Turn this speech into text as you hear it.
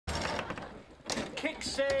kick,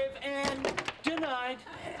 save, and denied.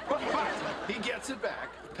 But he gets it back,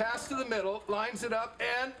 pass to the middle, lines it up,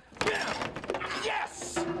 and bam!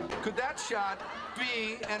 Yes! Could that shot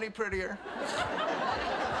be any prettier?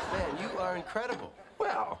 Man, you are incredible.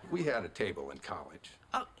 Well, we had a table in college.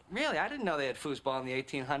 Oh, really? I didn't know they had foosball in the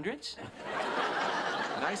 1800s.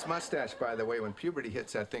 Nice mustache, by the way. When puberty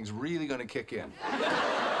hits, that thing's really gonna kick in.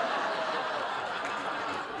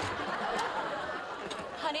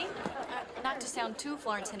 Honey, not to sound too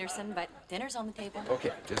Florence Henderson, but dinner's on the table.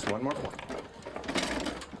 Okay, just one more point.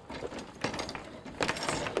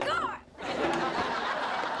 God!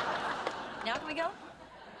 Now can we go?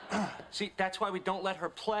 See, that's why we don't let her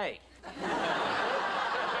play.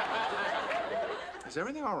 Is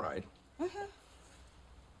everything all right? Mm-hmm.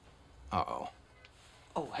 Uh-oh.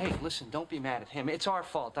 Oh, hey, listen, don't be mad at him. It's our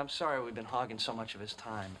fault. I'm sorry we've been hogging so much of his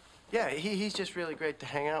time. Yeah, he's just really great to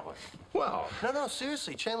hang out with. Well... No,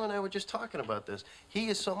 seriously, Chandler and I were just talking about this. He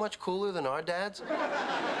is so much cooler than our dads.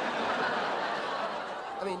 I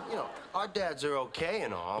mean, you know, our dads are okay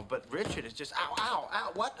and all, but Richard is just, ow, ow,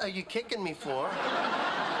 ow, what are you kicking me for?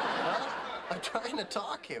 Huh? I'm trying to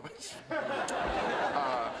talk here.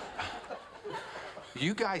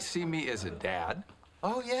 You guys see me as a dad?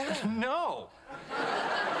 Oh, yeah? No!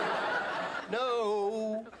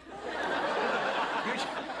 No!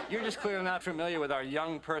 You're just clearly not familiar with our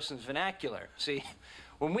young person's vernacular. See,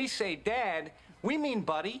 when we say dad, we mean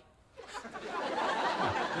buddy.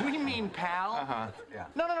 We mean pal. Uh-huh, yeah.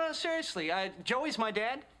 No, seriously. Joey's my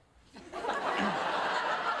dad.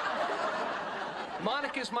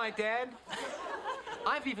 Monica's my dad.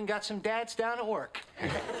 I've even got some dads down at work.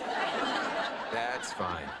 That's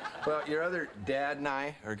fine. Well, your other dad and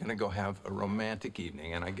I are gonna go have a romantic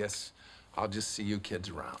evening, and I guess I'll just see you kids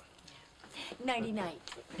around. Nighty-night.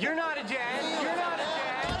 You're not a dad. You're not a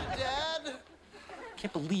dad. Dad?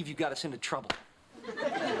 Can't believe you got us into trouble.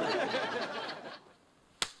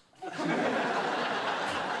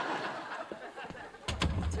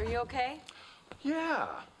 So are you okay? Yeah.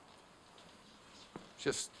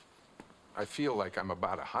 Just, I feel like I'm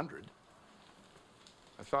about 100.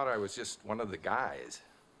 I thought I was just one of the guys.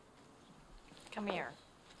 Come here.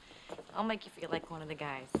 I'll make you feel like one of the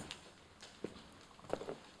guys.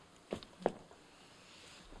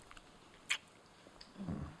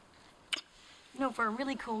 You know, for a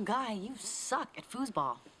really cool guy, you suck at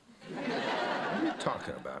foosball. What are you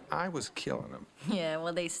talking about? I was killing them. Yeah,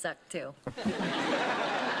 well, they suck too.